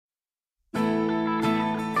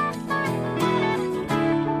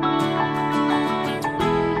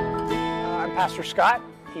Pastor Scott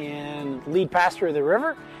and lead pastor of the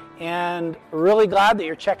River, and really glad that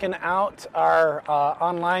you're checking out our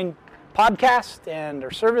online podcast and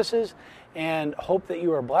our services, and hope that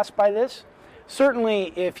you are blessed by this.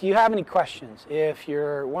 Certainly, if you have any questions, if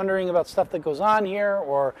you're wondering about stuff that goes on here,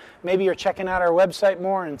 or maybe you're checking out our website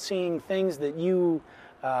more and seeing things that you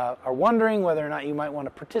are wondering whether or not you might want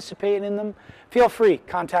to participate in them, feel free.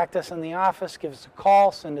 Contact us in the office, give us a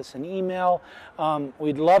call, send us an email.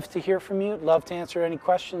 We'd love to hear from you, love to answer any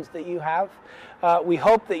questions that you have. We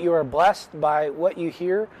hope that you are blessed by what you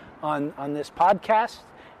hear on this podcast.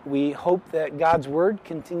 We hope that God's Word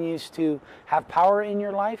continues to have power in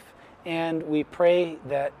your life, and we pray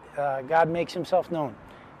that God makes Himself known,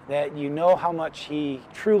 that you know how much He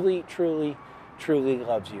truly, truly, truly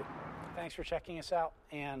loves you. Thanks for checking us out,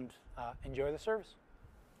 and enjoy the service.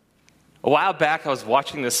 A while back, I was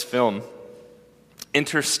watching this film,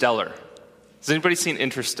 Interstellar. Has anybody seen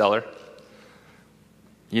Interstellar?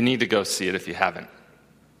 You need to go see it if you haven't.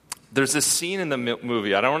 There's this scene in the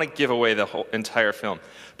movie, I don't want to give away the whole entire film,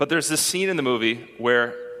 but there's this scene in the movie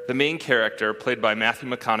where the main character, played by Matthew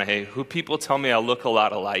McConaughey, who people tell me I look a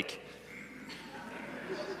lot alike.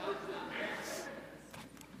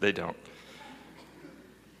 They don't.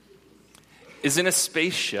 Is in a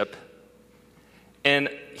spaceship, and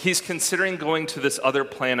he's considering going to this other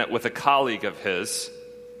planet with a colleague of his.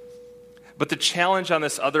 But the challenge on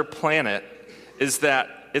this other planet is that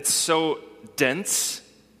it's so dense,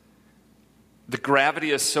 the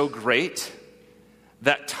gravity is so great,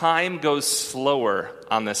 that time goes slower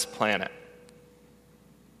on this planet.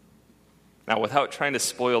 Now, without trying to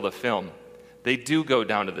spoil the film, they do go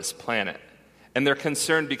down to this planet. And they're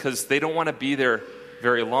concerned because they don't want to be there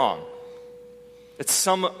very long. It's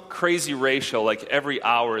some crazy ratio, like every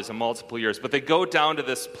hour is a multiple years. But they go down to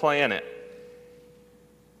this planet.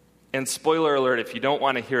 And spoiler alert, if you don't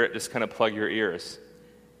want to hear it, just kind of plug your ears.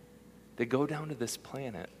 They go down to this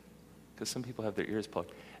planet, because some people have their ears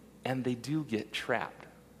plugged, and they do get trapped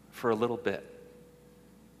for a little bit.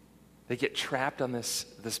 They get trapped on this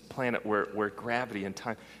planet where gravity and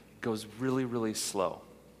time goes really, really slow.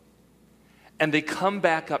 And they come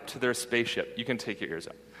back up to their spaceship. You can take your ears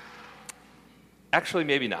up. Actually,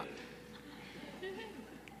 maybe not.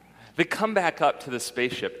 They come back up to the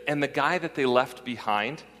spaceship, and the guy that they left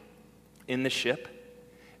behind in the ship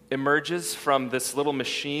emerges from this little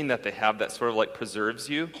machine that they have that sort of like preserves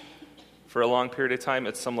you for a long period of time.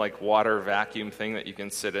 It's some like water vacuum thing that you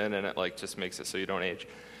can sit in, and it like just makes it so you don't age.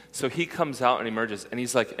 So he comes out and emerges, and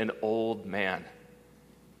he's like an old man.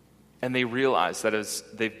 And they realize that as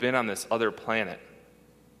they've been on this other planet,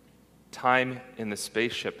 time in the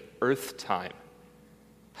spaceship, Earth time,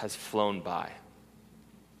 has flown by.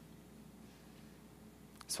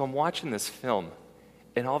 So I'm watching this film,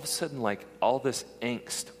 and all of a sudden, like, all this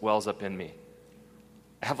angst wells up in me.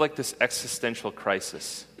 I have like this existential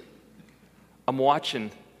crisis. I'm watching,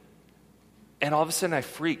 and all of a sudden I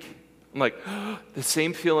freak. I'm like, the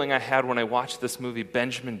same feeling I had when I watched this movie,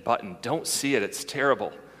 Benjamin Button. Don't see it, it's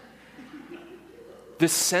terrible.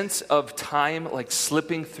 This sense of time like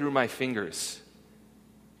slipping through my fingers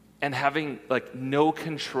and having like no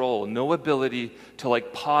control, no ability to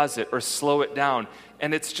like pause it or slow it down.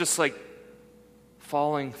 And it's just like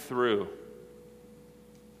falling through.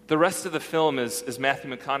 The rest of the film is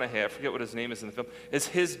Matthew McConaughey, I forget what his name is in the film, is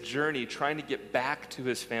his journey trying to get back to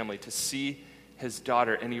his family, to see his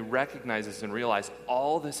daughter. And he recognizes and realizes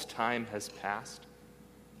all this time has passed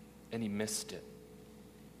and he missed it.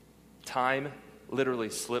 Time literally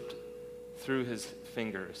slipped through his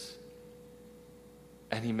fingers,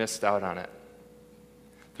 and he missed out on it.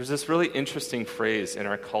 There's this really interesting phrase in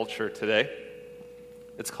our culture today.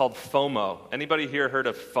 It's called FOMO. Anybody here heard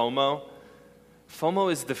of FOMO?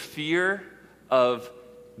 FOMO is the fear of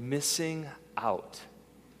missing out.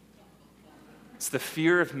 It's the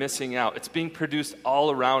fear of missing out. It's being produced all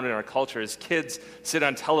around in our culture as kids sit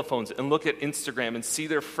on telephones and look at Instagram and see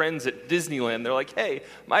their friends at Disneyland. They're like, hey,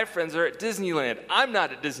 my friends are at Disneyland. I'm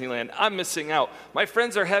not at Disneyland. I'm missing out. My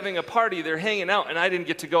friends are having a party. They're hanging out, and I didn't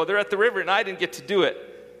get to go. They're at the river, and I didn't get to do it.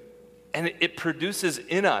 And it produces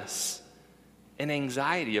in us an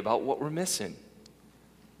anxiety about what we're missing.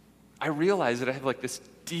 I realize that I have like this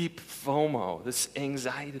deep FOMO, this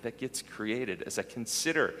anxiety that gets created as I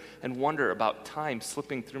consider and wonder about time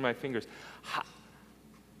slipping through my fingers.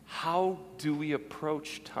 How do we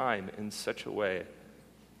approach time in such a way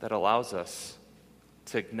that allows us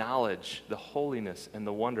to acknowledge the holiness and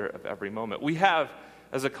the wonder of every moment? We have,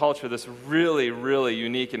 as a culture, this really, really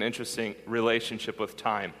unique and interesting relationship with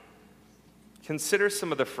time. Consider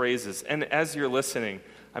some of the phrases, and as you're listening,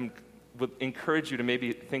 I would encourage you to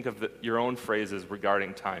maybe think of your own phrases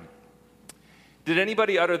regarding time. Did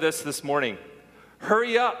anybody utter this morning?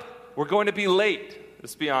 Hurry up, we're going to be late.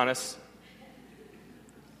 Let's be honest.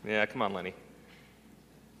 Yeah, come on, Lenny.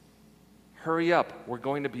 Hurry up, we're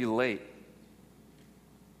going to be late.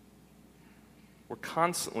 We're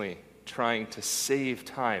constantly trying to save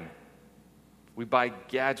time. We buy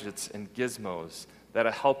gadgets and gizmos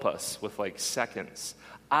that'll help us with like seconds.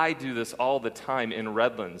 I do this all the time in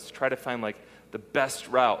Redlands, try to find like the best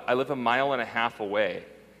route. I live 1.5 miles away,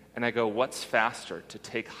 and I go, what's faster, to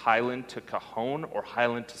take Highland to Cajon or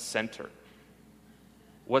Highland to Center?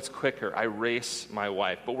 What's quicker? I race my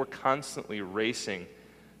wife, but we're constantly racing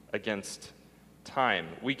against time.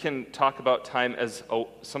 We can talk about time as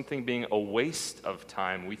something being a waste of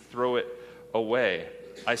time. We throw it away.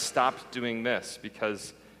 I stopped doing this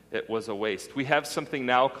because it was a waste. We have something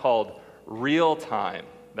now called real time.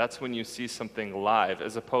 That's when you see something live,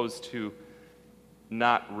 as opposed to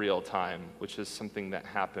not real time, which is something that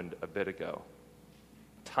happened a bit ago.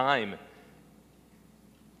 Time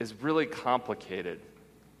is really complicated.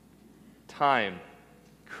 Time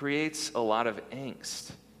creates a lot of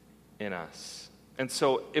angst in us. And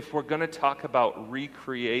so if we're going to talk about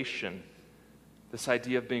recreation, this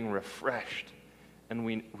idea of being refreshed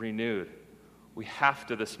and renewed, we have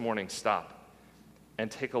to this morning stop and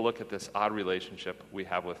take a look at this odd relationship we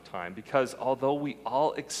have with time. Because although we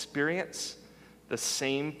all experience the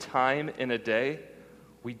same time in a day,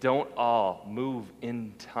 we don't all move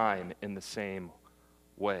in time in the same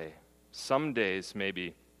way. Some days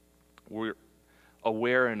maybe we're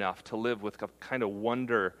aware enough to live with a kind of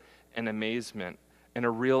wonder and amazement and a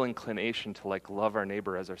real inclination to like love our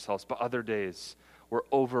neighbor as ourselves. But other days we're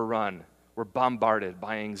overrun, we're bombarded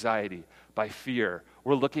by anxiety, by fear.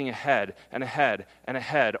 We're looking ahead and ahead and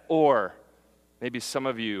ahead. Or maybe some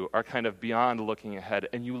of you are kind of beyond looking ahead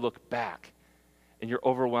and you look back and you're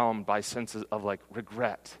overwhelmed by senses of like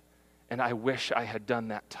regret. And I wish I had done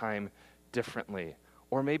that time differently.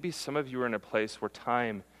 Or maybe some of you are in a place where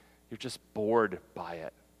time, you're just bored by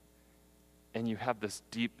it. And you have this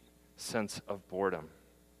deep sense of boredom.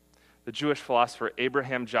 The Jewish philosopher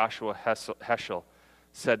Abraham Joshua Heschel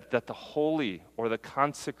said that the holy or the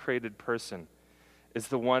consecrated person is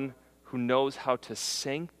the one who knows how to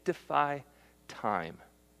sanctify time.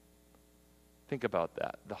 Think about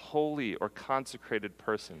that. The holy or consecrated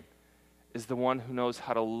person is the one who knows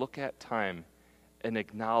how to look at time and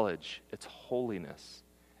acknowledge its holiness,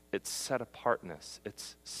 its set-apartness,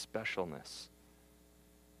 its specialness.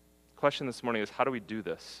 The question this morning is, how do we do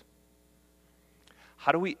this?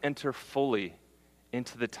 How do we enter fully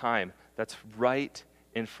into the time that's right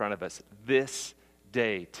in front of us, this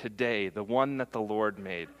day, today, the one that the Lord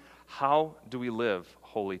made? How do we live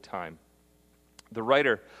holy time? The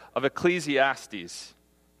writer of Ecclesiastes,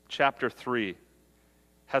 chapter 3,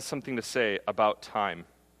 has something to say about time.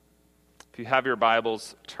 If you have your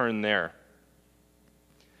Bibles, turn there.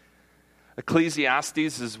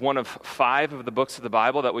 Ecclesiastes is one of 5 of the books of the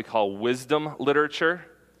Bible that we call wisdom literature.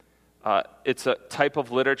 It's a type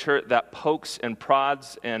of literature that pokes and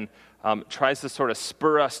prods and tries to sort of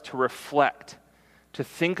spur us to reflect, to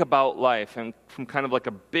think about life and from kind of like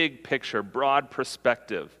a big picture, broad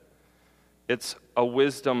perspective. It's a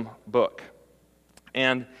wisdom book.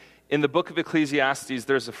 And in the book of Ecclesiastes,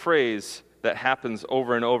 there's a phrase that happens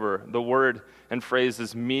over and over. The word and phrase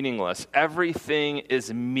is meaningless. Everything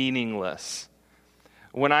is meaningless.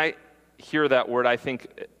 When I hear that word, I think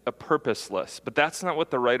purposeless, but that's not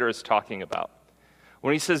what the writer is talking about.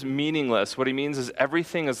 When he says meaningless, what he means is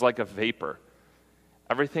everything is like a vapor.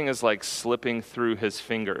 Everything is like slipping through his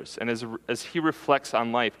fingers. And as he reflects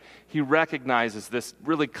on life, he recognizes this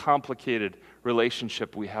really complicated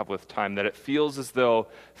relationship we have with time, that it feels as though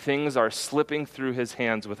things are slipping through his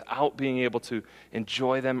hands without being able to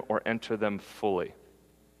enjoy them or enter them fully.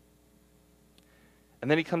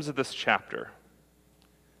 And then he comes to this chapter,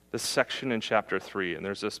 this section in chapter 3, and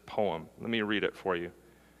there's this poem. Let me read it for you.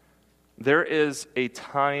 There is a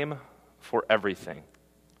time for everything,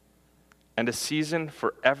 and a season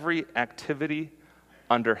for every activity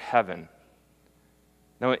under heaven.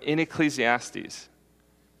 Now, in Ecclesiastes,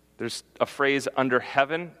 there's a phrase under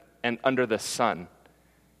heaven and under the sun.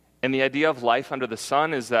 And the idea of life under the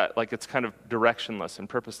sun is that like it's kind of directionless and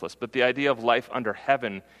purposeless. But the idea of life under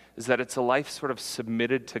heaven is that it's a life sort of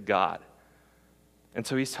submitted to God. And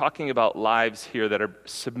so he's talking about lives here that are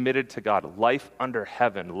submitted to God, life under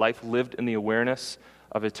heaven, life lived in the awareness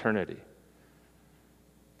of eternity.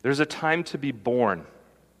 There's a time to be born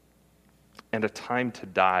and a time to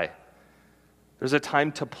die. There's a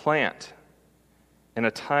time to plant and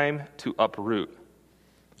a time to uproot.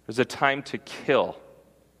 There's a time to kill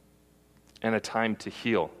and a time to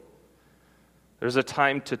heal. There's a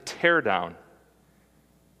time to tear down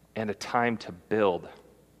and a time to build.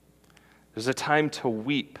 There's a time to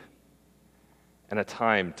weep and a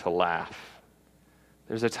time to laugh.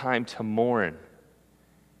 There's a time to mourn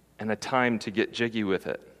and a time to get jiggy with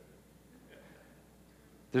it.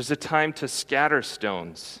 There's a time to scatter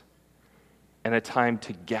stones and a time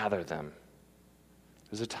to gather them.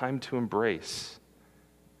 There's a time to embrace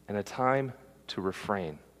and a time to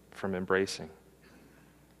refrain from embracing.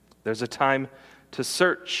 There's a time to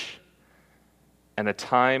search and a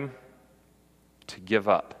time to give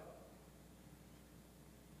up.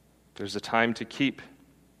 There's a time to keep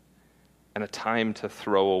and a time to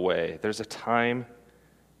throw away. There's a time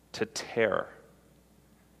to tear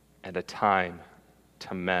and a time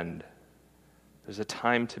to mend. There's a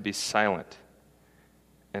time to be silent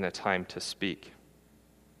and a time to speak.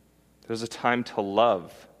 There's a time to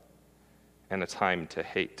love and a time to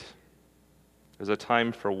hate. There's a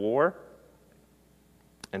time for war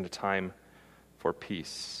and a time for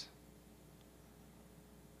peace.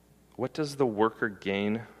 What does the worker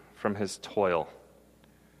gain from his toil?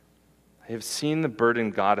 I have seen the burden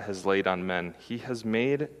God has laid on men. He has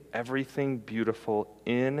made everything beautiful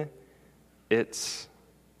in its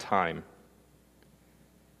time.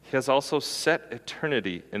 He has also set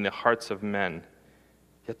eternity in the hearts of men,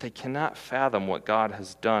 yet they cannot fathom what God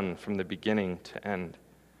has done from the beginning to end.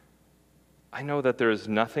 I know that there is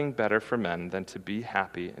nothing better for men than to be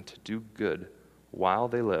happy and to do good while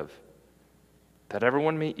they live, that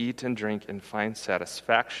everyone may eat and drink and find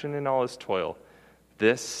satisfaction in all his toil.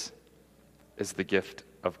 This is the gift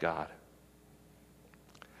of God.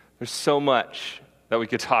 There's so much that we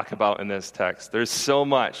could talk about in this text. There's so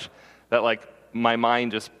much that my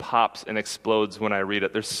mind just pops and explodes when I read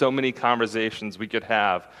it. There's so many conversations we could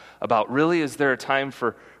have about, really, is there a time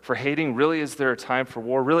for hating? Really, is there a time for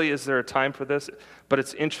war? Really, is there a time for this? But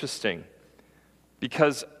it's interesting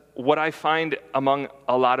because what I find among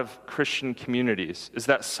a lot of Christian communities is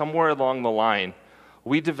that somewhere along the line,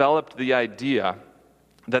 we developed the idea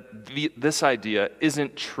that this idea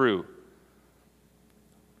isn't true.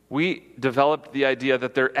 We developed the idea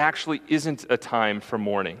that there actually isn't a time for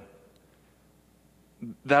mourning.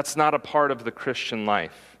 That's not a part of the Christian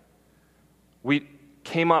life. We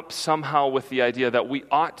came up somehow with the idea that we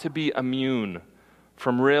ought to be immune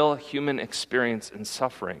from real human experience and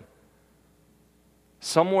suffering.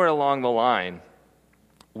 Somewhere along the line,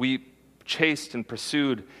 we chased and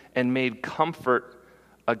pursued and made comfort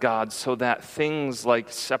a God so that things like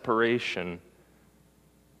separation,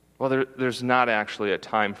 well, there's not actually a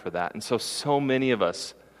time for that. And so many of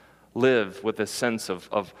us live with a sense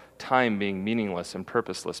of time being meaningless and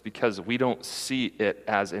purposeless because we don't see it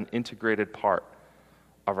as an integrated part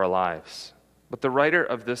of our lives. But the writer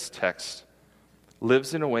of this text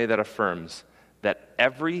lives in a way that affirms that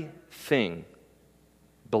everything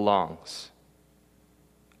belongs.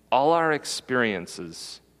 All our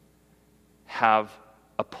experiences have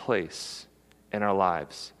a place in our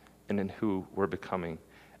lives and in who we're becoming.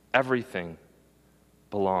 Everything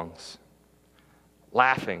belongs.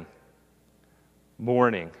 Laughing,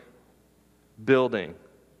 mourning, building,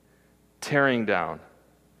 tearing down,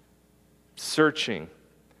 searching,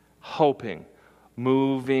 hoping,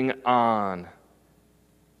 moving on,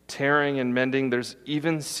 tearing and mending. There's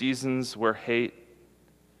even seasons where hate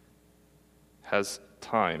has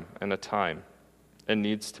time and a time and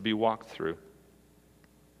needs to be walked through.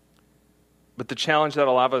 But the challenge that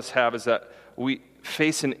a lot of us have is that we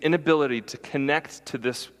face an inability to connect to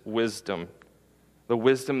this wisdom, the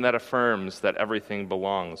wisdom that affirms that everything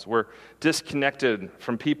belongs. We're disconnected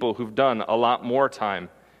from people who've done a lot more time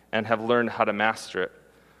and have learned how to master it.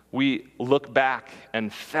 We look back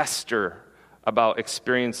and fester about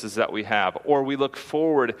experiences that we have, or we look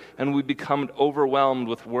forward and we become overwhelmed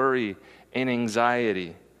with worry and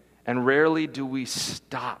anxiety. And rarely do we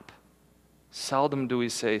stop. Seldom do we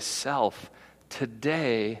say, self,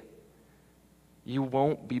 today you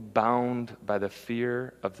won't be bound by the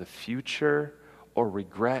fear of the future or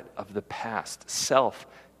regret of the past. Self,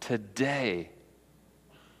 today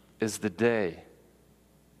is the day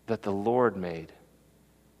that the Lord made.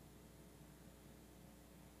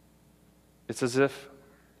 It's as if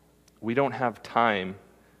we don't have time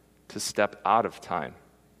to step out of time,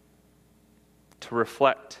 to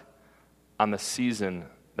reflect on the season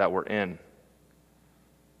that we're in,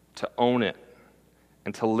 to own it,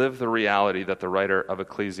 and to live the reality that the writer of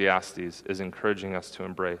Ecclesiastes is encouraging us to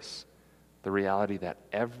embrace, the reality that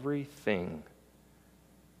everything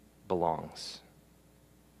belongs.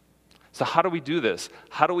 So how do we do this?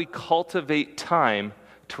 How do we cultivate time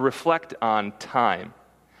to reflect on time?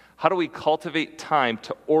 How do we cultivate time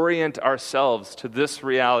to orient ourselves to this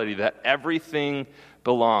reality that everything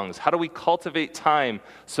belongs? How do we cultivate time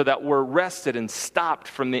so that we're rested and stopped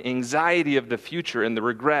from the anxiety of the future and the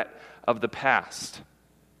regret of the past?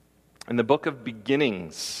 In the book of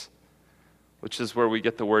Beginnings, which is where we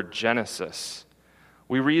get the word Genesis,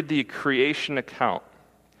 we read the creation account.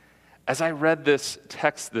 As I read this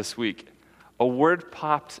text this week, a word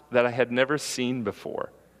popped that I had never seen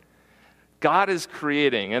before. God is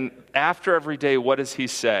creating, and after every day, what does he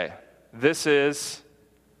say?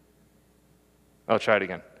 I'll try it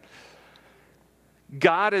again.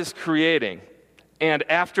 God is creating, and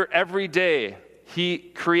after every day, he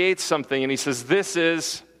creates something, and he says, this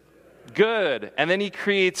is good. And then he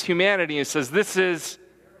creates humanity, and he says, this is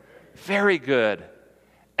very good.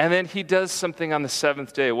 And then he does something on the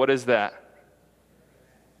seventh day. What is that?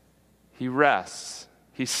 He rests.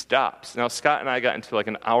 He stops. Now, Scott and I got into like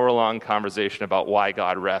an hour-long conversation about why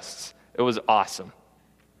God rests. It was awesome.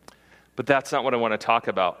 But that's not what I want to talk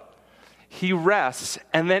about. He rests,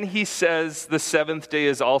 and then he says the seventh day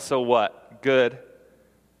is also what? Good.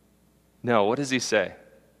 No, what does he say?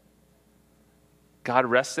 God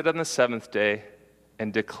rested on the seventh day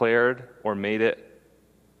and declared or made it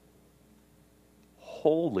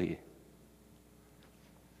holy.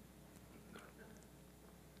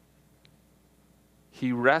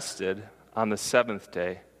 He rested on the seventh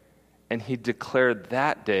day, and he declared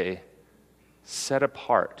that day set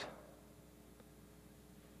apart.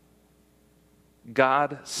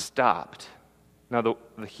 God stopped. Now,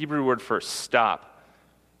 the Hebrew word for stop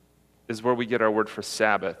is where we get our word for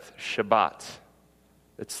Sabbath, Shabbat.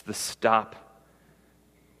 It's the stop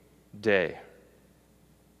day.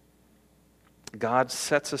 God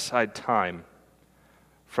sets aside time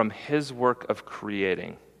from his work of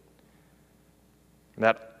creating.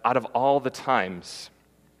 That out of all the times,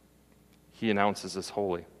 he announces as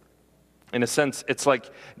holy. In a sense, it's like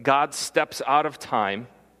God steps out of time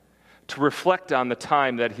to reflect on the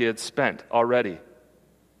time that he had spent already.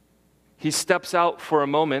 He steps out for a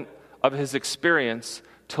moment of his experience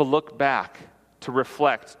to look back, to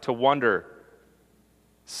reflect, to wonder.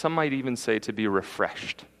 Some might even say to be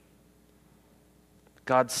refreshed.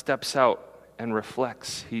 God steps out and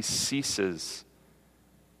reflects. He ceases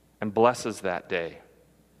and blesses that day.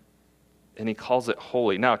 And he calls it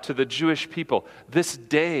holy. Now, to the Jewish people, this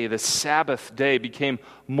day, the Sabbath day, became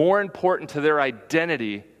more important to their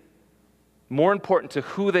identity, more important to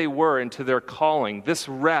who they were and to their calling. This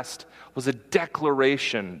rest was a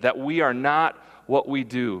declaration that we are not what we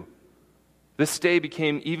do. This day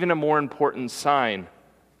became even a more important sign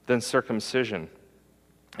than circumcision.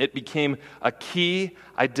 It became a key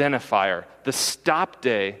identifier. The stop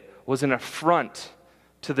day was an affront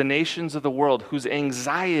to the nations of the world whose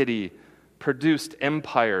anxiety produced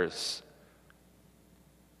empires.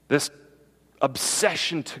 This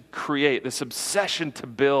obsession to create, this obsession to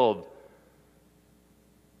build.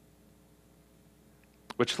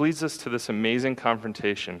 Which leads us to this amazing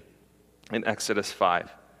confrontation in Exodus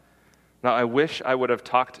 5. Now, I wish I would have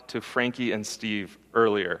talked to Frankie and Steve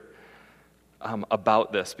earlier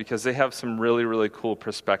about this, because they have some really, really cool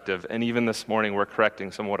perspective. And even this morning, we're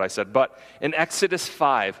correcting some of what I said. But in Exodus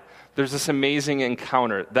 5, there's this amazing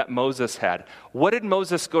encounter that Moses had. What did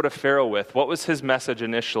Moses go to Pharaoh with? What was his message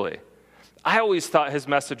initially? I always thought his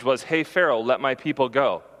message was, hey, Pharaoh, let my people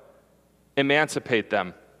go. Emancipate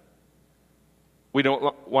them. We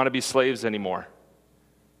don't want to be slaves anymore.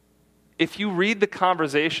 If you read the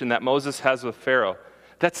conversation that Moses has with Pharaoh,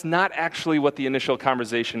 that's not actually what the initial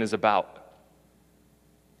conversation is about.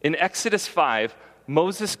 In Exodus 5,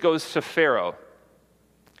 Moses goes to Pharaoh,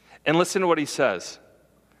 and listen to what he says.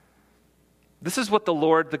 This is what the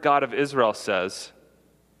Lord, the God of Israel, says.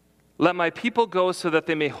 Let my people go so that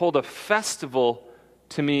they may hold a festival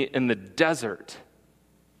to me in the desert.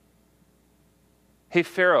 Hey,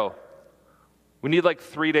 Pharaoh, we need like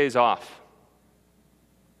 3 days off.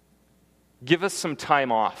 Give us some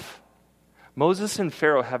time off. Moses and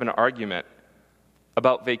Pharaoh have an argument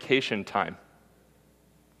about vacation time.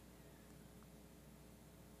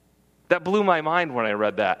 That blew my mind when I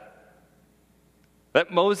read that.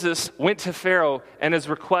 That Moses went to Pharaoh and his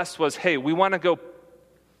request was, hey, we want to go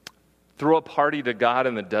throw a party to God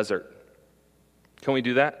in the desert. Can we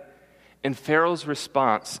do that? And Pharaoh's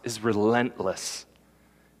response is relentless.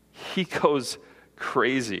 He goes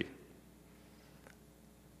crazy.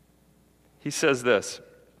 He says this,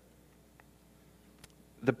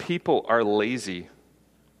 the people are lazy.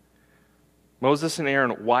 Moses and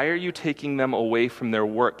Aaron, why are you taking them away from their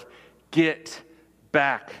work? Get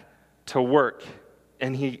back to work.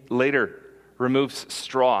 And he later removes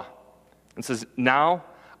straw and says, now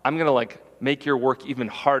I'm going to make your work even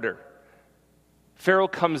harder. Pharaoh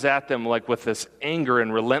comes at them like with this anger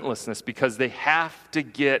and relentlessness because they have to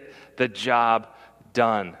get the job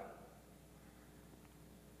done.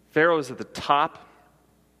 Pharaoh is at the top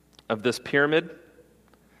of this pyramid.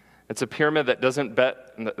 It's a pyramid that doesn't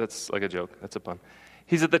that's like a joke, that's a pun.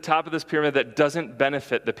 He's at the top of this pyramid that doesn't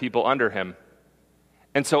benefit the people under him.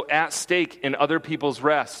 And so at stake in other people's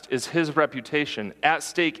rest is his reputation. At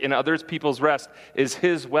stake in other people's rest is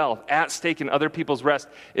his wealth. At stake in other people's rest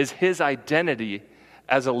is his identity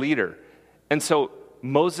as a leader. And so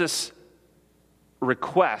Moses'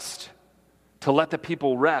 request to let the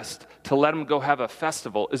people rest, to let them go have a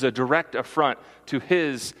festival, is a direct affront to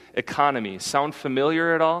his economy. Sound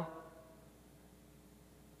familiar at all?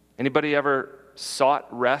 Anybody ever sought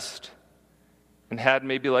rest and had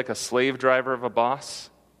maybe like a slave driver of a boss?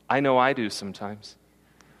 I know I do sometimes.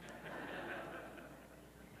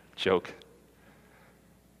 Joke.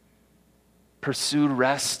 Pursued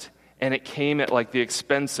rest, and it came at like the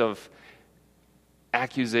expense of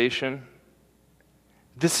accusation.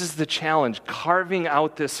 This is the challenge, carving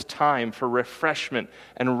out this time for refreshment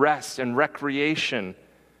and rest and recreation,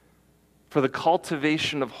 for the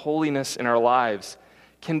cultivation of holiness in our lives,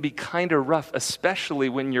 can be kind of rough, especially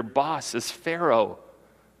when your boss is Pharaoh.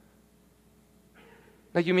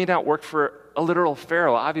 Now, you may not work for a literal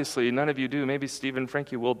Pharaoh. Obviously, none of you do. Maybe Steve and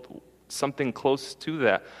Frankie will, something close to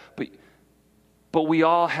that. But we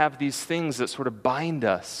all have these things that sort of bind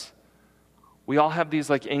us. We all have these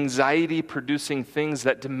like anxiety-producing things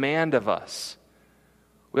that demand of us.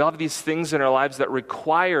 We all have these things in our lives that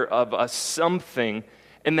require of us something,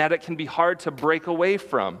 and that it can be hard to break away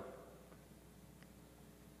from.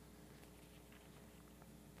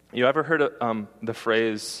 You ever heard of the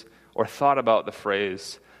phrase, or thought about the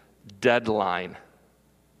phrase, deadline?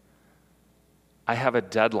 I have a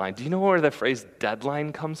deadline. Do you know where the phrase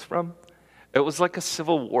deadline comes from? It was like a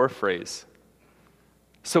Civil War phrase.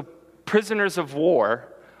 So prisoners of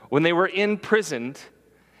war, when they were imprisoned,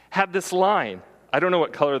 had this line. I don't know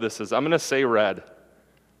what color this is. I'm going to say red.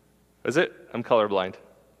 Is it? I'm colorblind.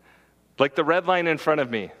 Like the red line in front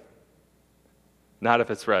of me. Not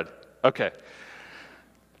if it's red. Okay.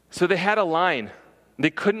 So they had a line. They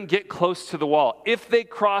couldn't get close to the wall. If they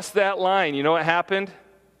crossed that line, you know what happened?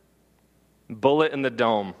 Bullet in the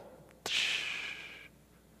dome.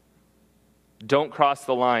 Don't cross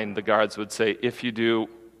the line, the guards would say. If you do,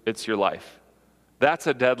 it's your life. That's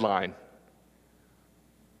a deadline.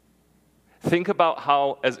 Think about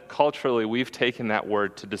how, as culturally, we've taken that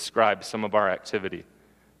word to describe some of our activity,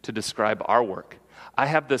 to describe our work. I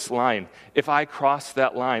have this line. If I cross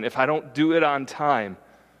that line, if I don't do it on time,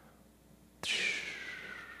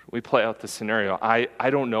 we play out the scenario. I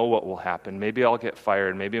don't know what will happen. Maybe I'll get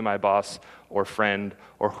fired. Maybe my boss or friend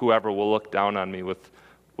or whoever will look down on me with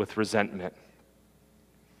resentment.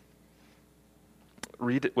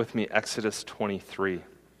 Read it with me, Exodus 23.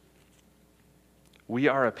 We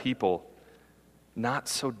are a people not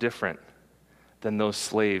so different than those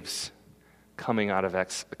slaves coming out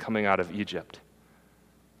of Egypt.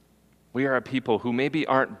 We are a people who maybe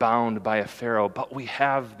aren't bound by a Pharaoh, but we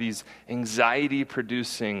have these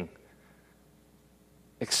anxiety-producing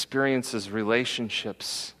experiences,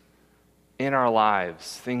 relationships in our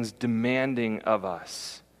lives, things demanding of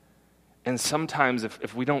us. And sometimes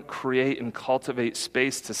if we don't create and cultivate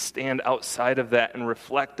space to stand outside of that and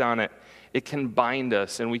reflect on it, it can bind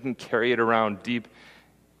us and we can carry it around deep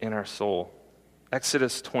in our soul.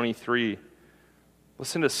 Exodus 23.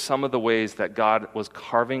 Listen to some of the ways that God was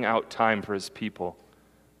carving out time for his people.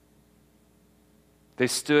 They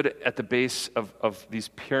stood at the base of these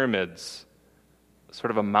pyramids,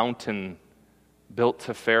 sort of a mountain built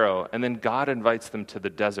to Pharaoh, and then God invites them to the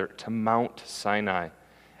desert, to Mount Sinai.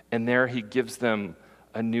 And there he gives them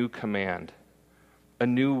a new command, a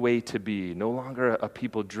new way to be, no longer a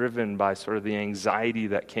people driven by sort of the anxiety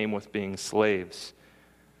that came with being slaves.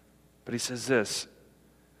 But he says this,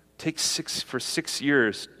 for 6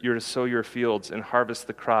 years you're to sow your fields and harvest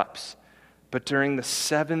the crops. But during the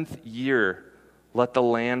 7th year, let the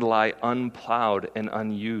land lie unplowed and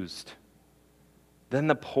unused. Then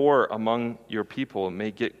the poor among your people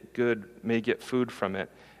may get food from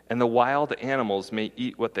it, and the wild animals may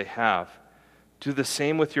eat what they have. Do the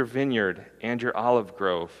same with your vineyard and your olive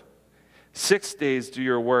grove. 6 days do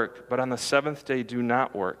your work, but on the 7th day do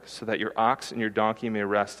not work, so that your ox and your donkey may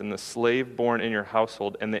rest, and the slave born in your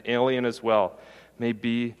household and the alien as well may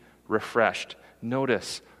be refreshed.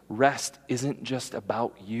 Notice, rest isn't just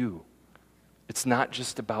about you. It's not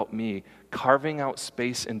just about me. Carving out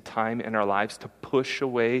space and time in our lives to push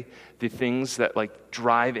away the things that like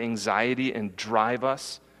drive anxiety and drive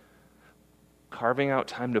us, carving out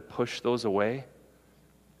time to push those away,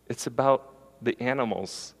 it's about the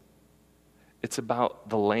animals. It's about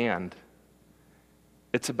the land.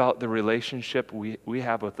 It's about the relationship we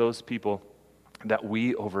have with those people that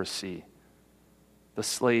we oversee, the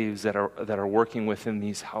slaves that are working within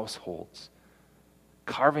these households.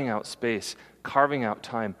 Carving out space, carving out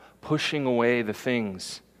time, pushing away the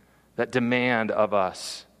things that demand of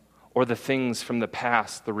us, or the things from the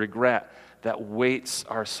past, the regret that weights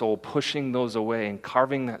our soul, pushing those away and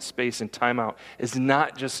carving that space and time out is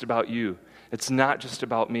not just about you. It's not just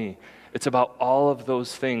about me. It's about all of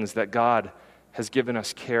those things that God has given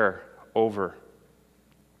us care over.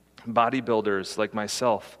 Bodybuilders like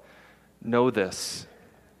myself know this.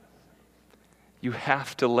 You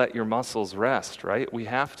have to let your muscles rest, right? We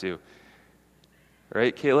have to.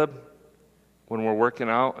 Right, Caleb? When we're working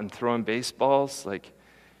out and throwing baseballs, like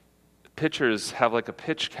pitchers have like a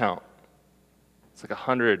pitch count. It's like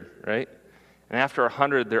 100, right? And after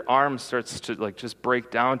 100, their arm starts to like just break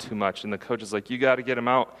down too much, and the coach is like, you got to get them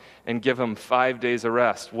out and give them 5 days of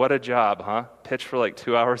rest. What a job, huh? Pitch for like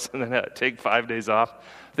 2 hours and then take 5 days off.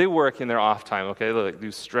 They work in their off time, okay? They like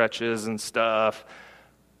do stretches and stuff.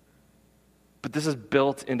 But this is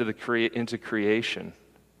built into creation.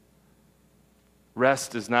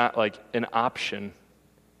 Rest is not like an option.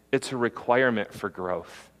 It's a requirement for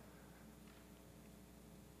growth.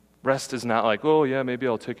 Rest is not like, oh yeah, maybe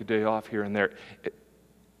I'll take a day off here and there.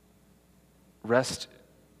 Rest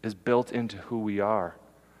is built into who we are.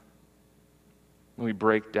 We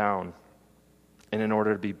break down. And in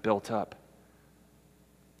order to be built up,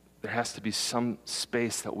 there has to be some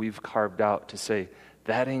space that we've carved out to say,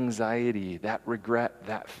 that anxiety, that regret,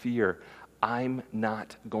 that fear, I'm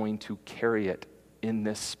not going to carry it in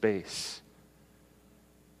this space.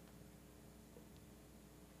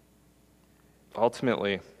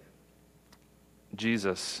 Ultimately,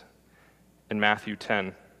 Jesus in Matthew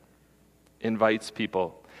 10 invites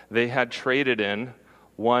people. They had traded in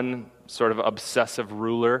one sort of obsessive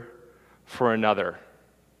ruler for another.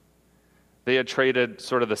 They had traded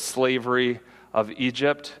sort of the slavery of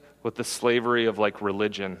Egypt with the slavery of like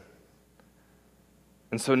religion.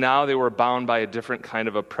 And so now they were bound by a different kind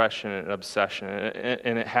of oppression and obsession.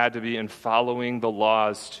 And it had to be in following the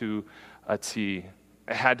laws to a T.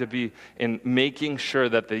 It had to be in making sure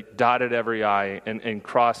that they dotted every I and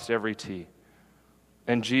crossed every T.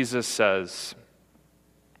 And Jesus says,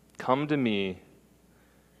 come to me,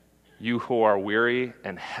 you who are weary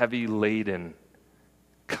and heavy laden.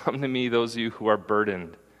 Come to me, those of you who are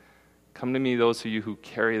burdened. Come to me, those of you who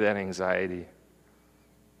carry that anxiety,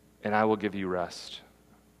 and I will give you rest.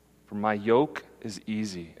 For my yoke is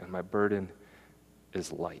easy and my burden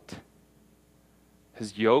is light.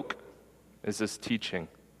 His yoke is this teaching.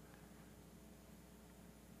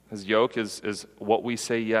 His yoke is what we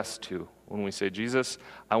say yes to when we say, Jesus,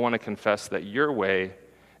 I want to confess that your way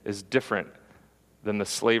is different than the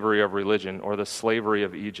slavery of religion or the slavery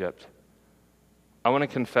of Egypt. I want to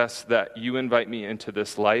confess that you invite me into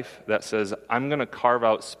this life that says, I'm going to carve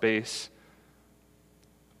out space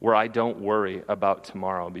where I don't worry about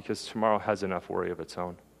tomorrow because tomorrow has enough worry of its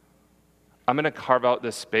own. I'm going to carve out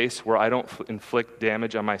this space where I don't inflict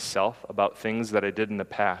damage on myself about things that I did in the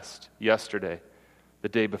past, yesterday, the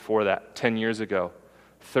day before that, 10 years ago,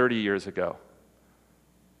 30 years ago.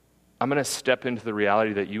 I'm going to step into the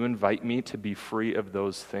reality that you invite me to be free of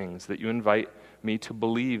those things, that you invite me to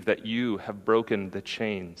believe that you have broken the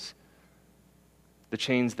chains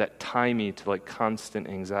that tie me to like constant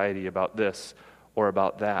anxiety about this or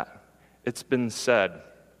about that. It's been said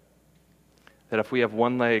that if we have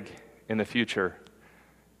one leg in the future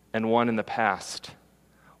and one in the past,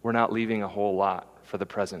 we're not leaving a whole lot for the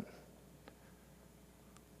present.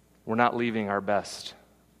 We're not leaving our best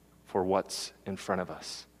for what's in front of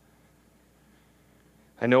us.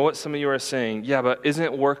 I know what some of you are saying, yeah, but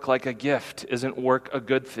isn't work like a gift? Isn't work a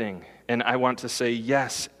good thing? And I want to say,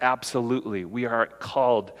 yes, absolutely. We are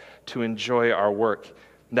called to enjoy our work.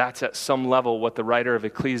 That's at some level what the writer of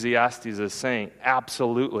Ecclesiastes is saying,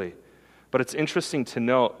 absolutely. But it's interesting to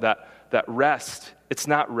note that rest, it's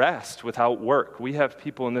not rest without work. We have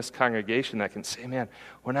people in this congregation that can say, man,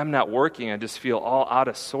 when I'm not working, I just feel all out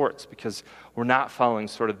of sorts because we're not following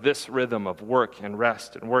sort of this rhythm of work and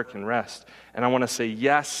rest and work and rest. And I want to say,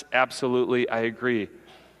 yes, absolutely, I agree.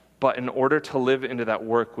 But in order to live into that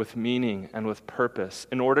work with meaning and with purpose,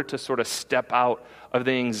 in order to sort of step out of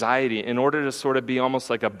the anxiety, in order to sort of be almost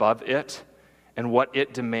like above it and what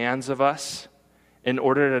it demands of us, in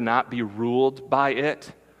order to not be ruled by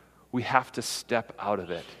it, we have to step out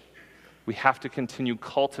of it. We have to continue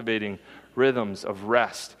cultivating rhythms of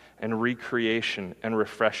rest and recreation and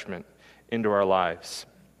refreshment into our lives.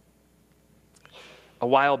 A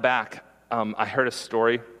while back, I heard a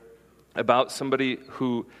story about somebody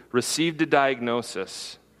who received a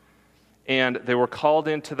diagnosis, and they were called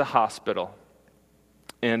into the hospital,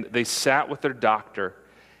 and they sat with their doctor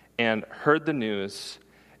and heard the news,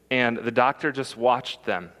 and the doctor just watched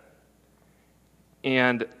them.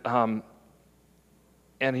 And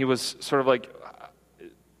he was sort of like,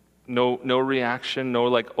 no reaction, no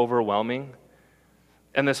like overwhelming.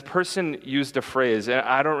 And this person used a phrase, and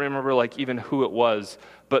I don't remember like even who it was,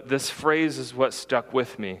 but this phrase is what stuck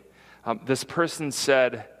with me. This person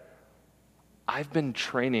said, "I've been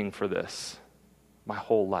training for this my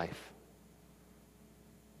whole life.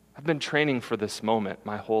 I've been training for this moment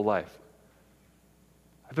my whole life.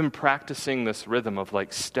 I've been practicing this rhythm of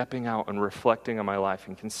like stepping out and reflecting on my life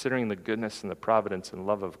and considering the goodness and the providence and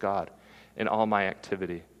love of God in all my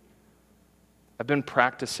activity. I've been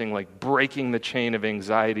practicing like breaking the chain of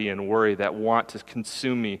anxiety and worry that want to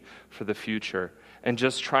consume me for the future, and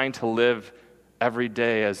just trying to live every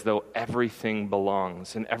day as though everything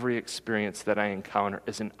belongs, and every experience that I encounter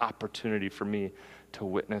is an opportunity for me to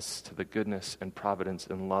witness to the goodness and providence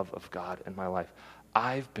and love of God in my life.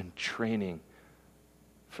 I've been training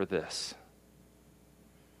for this."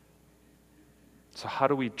 So how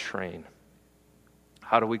do we train?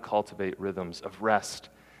 How do we cultivate rhythms of rest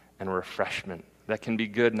and refreshment that can be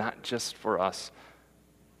good not just for us,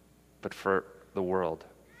 but for the world?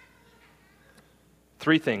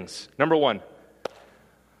 3 things. Number 1,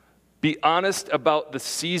 be honest about the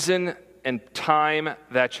season and time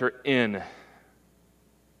that you're in.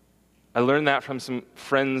 I learned that from some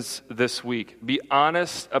friends this week. Be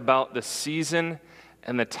honest about the season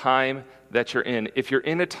and the time that you're in. If you're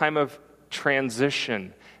in a time of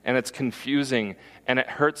transition and it's confusing and it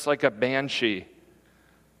hurts like a banshee,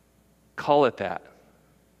 call it that.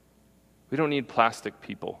 We don't need plastic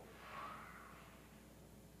people.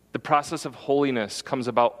 The process of holiness comes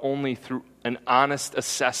about only through an honest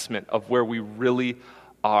assessment of where we really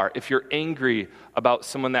are. If you're angry about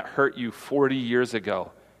someone that hurt you 40 years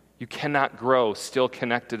ago, you cannot grow still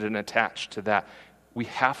connected and attached to that. We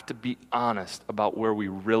have to be honest about where we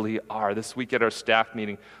really are. This week at our staff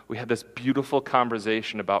meeting, we had this beautiful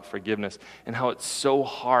conversation about forgiveness and how it's so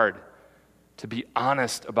hard to be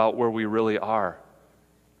honest about where we really are.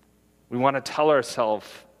 We want to tell ourselves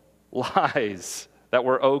lies that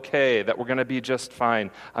we're okay, that we're going to be just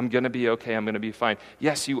fine. I'm going to be okay, I'm going to be fine.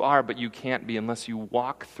 Yes, you are, but you can't be unless you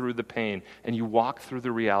walk through the pain and you walk through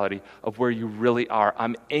the reality of where you really are.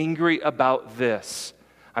 I'm angry about this.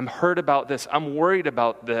 I'm hurt about this. I'm worried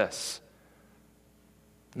about this.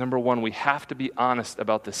 Number 1, we have to be honest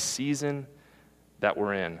about the season that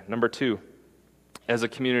we're in. Number 2, as a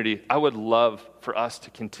community, I would love for us to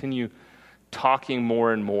continue talking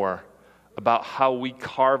more and more about how we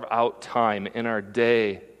carve out time in our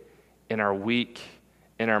day, in our week,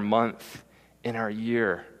 in our month, in our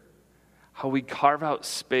year. How we carve out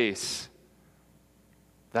space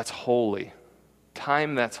that's holy,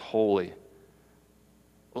 time that's holy.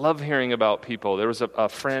 Love hearing about people. There was a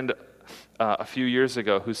friend a few years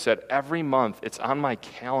ago who said, every month, it's on my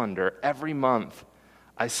calendar, every month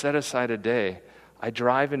I set aside a day, I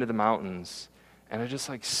drive into the mountains, and I just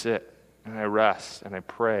like sit, and I rest, and I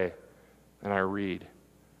pray, and I read.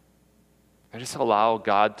 I just allow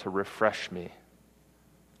God to refresh me.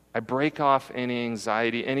 I break off any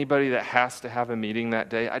anxiety. Anybody that has to have a meeting that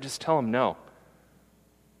day, I just tell them no.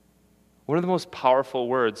 One of the most powerful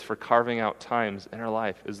words for carving out times in our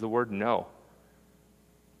life is the word no.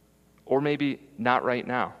 Or maybe not right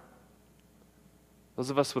now. Those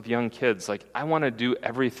of us with young kids, like, I want to do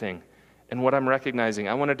everything. And what I'm recognizing,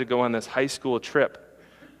 I wanted to go on this high school trip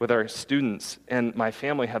with our students, and my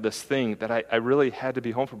family had this thing that I really had to be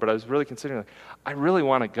home for, but I was really considering, like, I really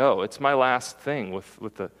want to go. It's my last thing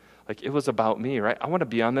with the, like, it was about me, right? I want to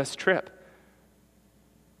be on this trip.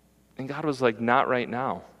 And God was like, not right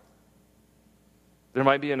now. There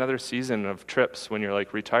might be another season of trips when you're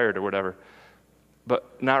like retired or whatever,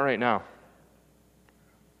 but not right now.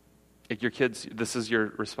 Like, your kids, this is your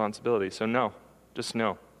responsibility, so no, just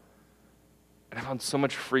no. And I found so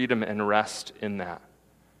much freedom and rest in that.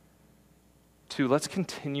 2, let's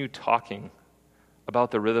continue talking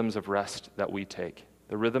about the rhythms of rest that we take,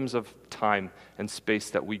 the rhythms of time and space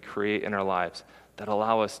that we create in our lives that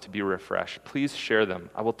allow us to be refreshed. Please share them.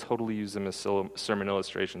 I will totally use them as sermon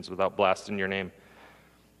illustrations without blasting your name.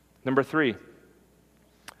 Number 3,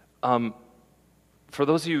 for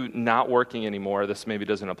those of you not working anymore, this maybe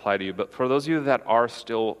doesn't apply to you, but for those of you that are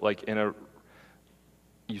still like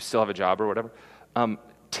you still have a job or whatever,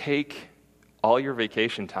 take all your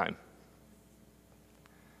vacation time.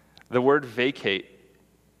 The word vacate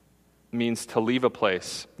means to leave a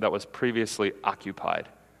place that was previously occupied.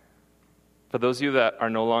 For those of you that are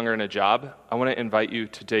no longer in a job, I want to invite you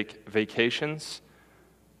to take vacations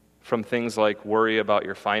from things like worry about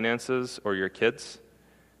your finances or your kids.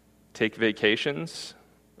 Take vacations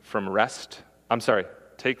from rest.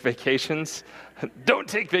 Take vacations. Don't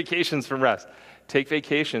take vacations from rest. Take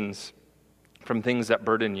vacations from things that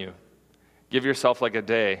burden you. Give yourself like a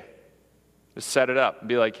day. Just set it up.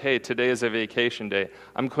 Be like, hey, today is a vacation day.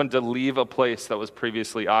 I'm going to leave a place that was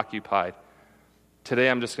previously occupied.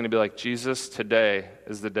 Today I'm just going to be like, Jesus, today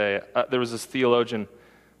is the day. There was this theologian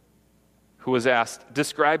who was asked,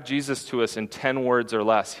 describe Jesus to us in 10 words or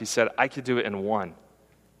less. He said, I could do it in one.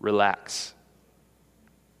 Relax.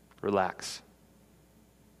 Relax.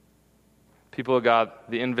 People of God,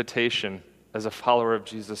 the invitation as a follower of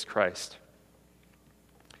Jesus Christ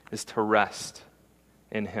is to rest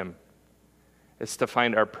in Him. It's to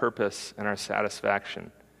find our purpose and our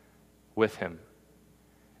satisfaction with Him.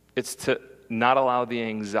 It's to not allow the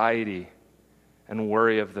anxiety and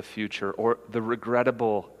worry of the future or the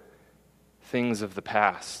regrettable things of the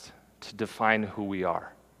past to define who we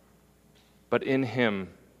are, but in Him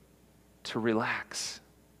to relax.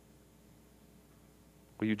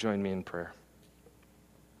 Will you join me in prayer?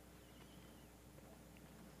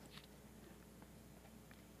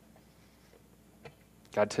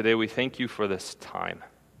 God, today we thank you for this time,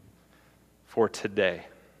 for today.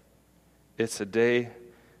 It's a day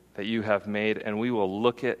that you have made, and we will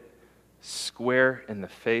look it square in the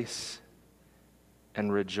face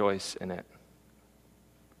and rejoice in it.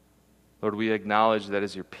 Lord, we acknowledge that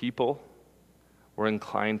as your people, we're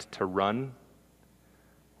inclined to run.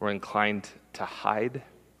 We're inclined to hide.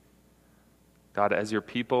 God, as your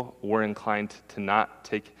people, we're inclined to not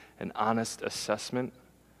take an honest assessment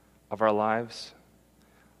of our lives.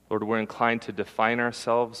 Lord, we're inclined to define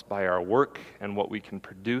ourselves by our work and what we can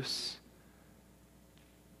produce.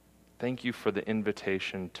 Thank you for the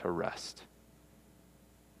invitation to rest.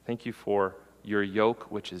 Thank you for your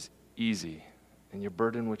yoke, which is easy, and your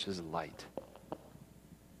burden, which is light.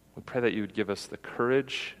 We pray that you would give us the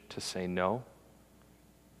courage to say no.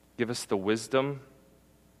 Give us the wisdom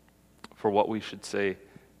for what we should say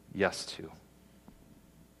yes to.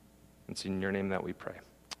 It's in your name that we pray.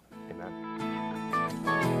 Amen.